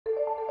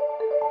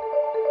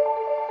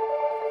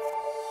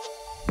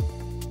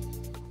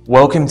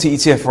Welcome to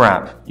ETF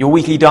Wrap, your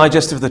weekly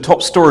digest of the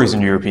top stories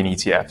in European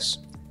ETFs.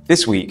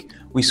 This week,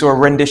 we saw a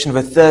rendition of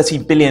a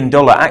 $30 billion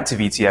active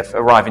ETF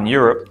arrive in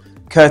Europe,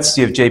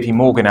 courtesy of JP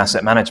Morgan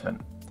Asset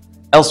Management.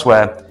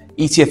 Elsewhere,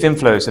 ETF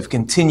inflows have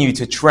continued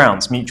to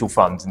trounce mutual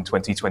funds in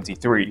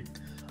 2023.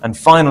 And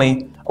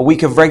finally, a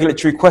week of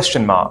regulatory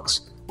question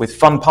marks, with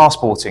fund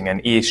passporting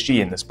and ESG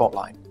in the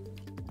spotlight.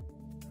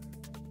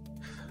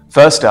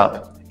 First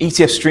up,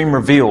 ETF Stream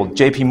revealed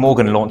JP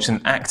Morgan launched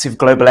an active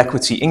global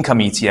equity income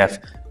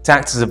ETF to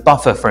act as a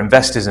buffer for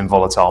investors in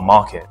volatile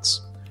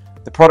markets.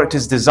 The product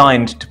is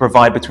designed to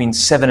provide between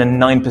 7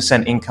 and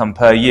 9% income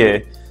per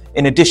year,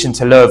 in addition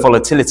to lower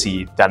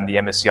volatility than the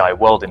MSCI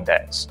World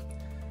Index.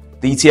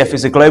 The ETF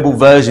is a global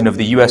version of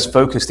the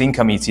US-focused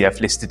income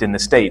ETF listed in the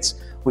States,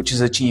 which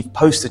has achieved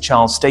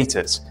poster-child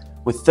status,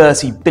 with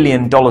 $30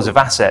 billion of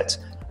assets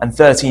and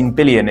 $13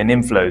 billion in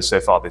inflows so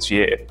far this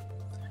year.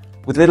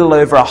 With little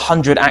over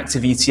 100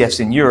 active ETFs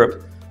in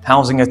Europe,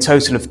 housing a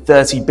total of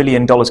 $30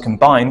 billion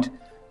combined,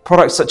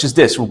 products such as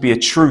this will be a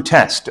true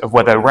test of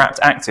whether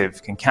Wrapped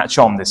Active can catch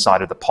on this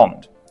side of the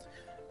pond.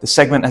 The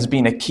segment has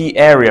been a key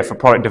area for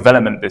product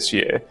development this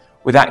year,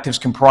 with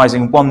actives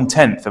comprising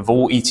 1/10 of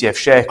all ETF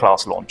share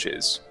class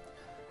launches.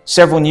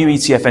 Several new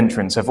ETF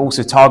entrants have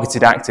also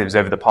targeted actives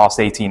over the past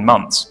 18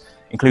 months,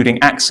 including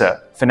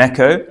AXA,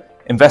 Fineco,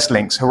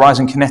 InvestLinks,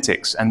 Horizon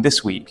Kinetics, and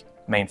this week,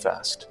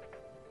 MainFirst.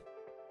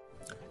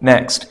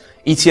 Next,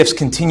 ETFs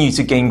continue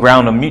to gain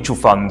ground on mutual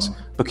funds,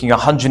 booking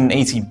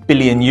 180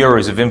 billion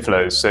euros of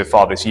inflows so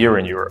far this year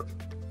in Europe.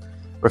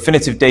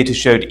 Refinitiv data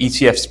showed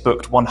ETFs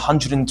booked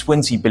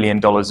 $120 billion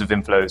of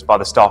inflows by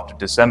the start of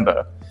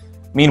December.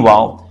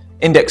 Meanwhile,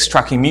 index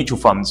tracking mutual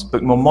funds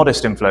booked more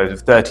modest inflows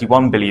of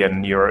 31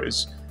 billion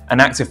euros, and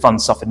active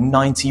funds suffered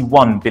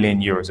 91 billion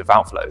euros of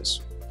outflows.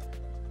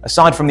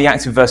 Aside from the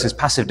active versus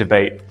passive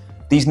debate,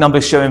 these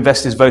numbers show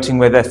investors voting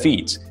with their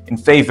feet in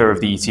favor of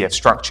the ETF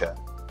structure.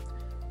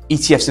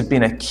 ETFs have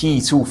been a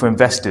key tool for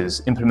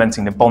investors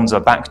implementing the bonds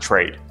are back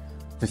trade,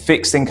 with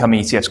fixed income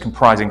ETFs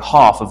comprising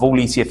half of all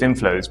ETF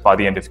inflows by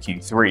the end of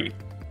Q3.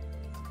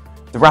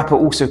 The wrapper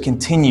also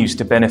continues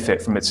to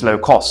benefit from its low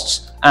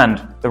costs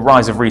and the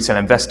rise of retail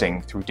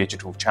investing through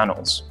digital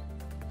channels.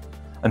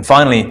 And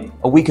finally,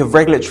 a week of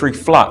regulatory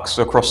flux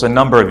across a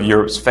number of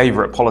Europe's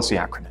favourite policy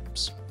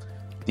acronyms.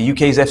 The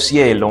UK's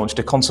FCA launched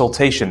a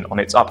consultation on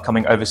its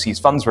upcoming overseas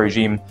funds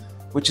regime,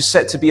 which is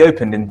set to be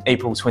opened in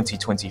April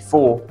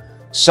 2024,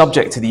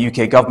 subject to the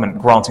UK government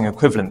granting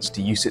equivalence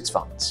to UCITS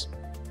funds.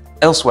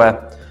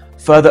 Elsewhere,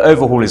 further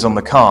overhaul is on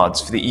the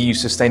cards for the EU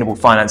Sustainable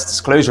Finance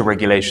Disclosure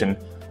Regulation,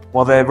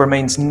 while there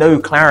remains no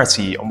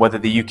clarity on whether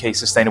the UK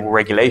sustainable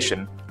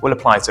regulation will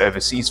apply to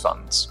overseas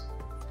funds.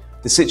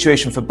 The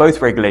situation for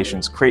both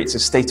regulations creates a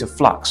state of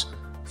flux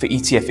for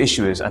ETF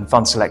issuers and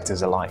fund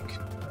selectors alike.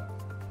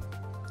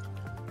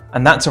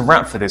 And that's a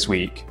wrap for this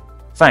week.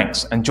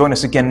 Thanks, and join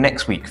us again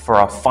next week for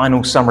our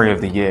final summary of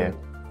the year.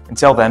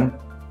 Until then,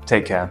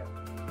 take care.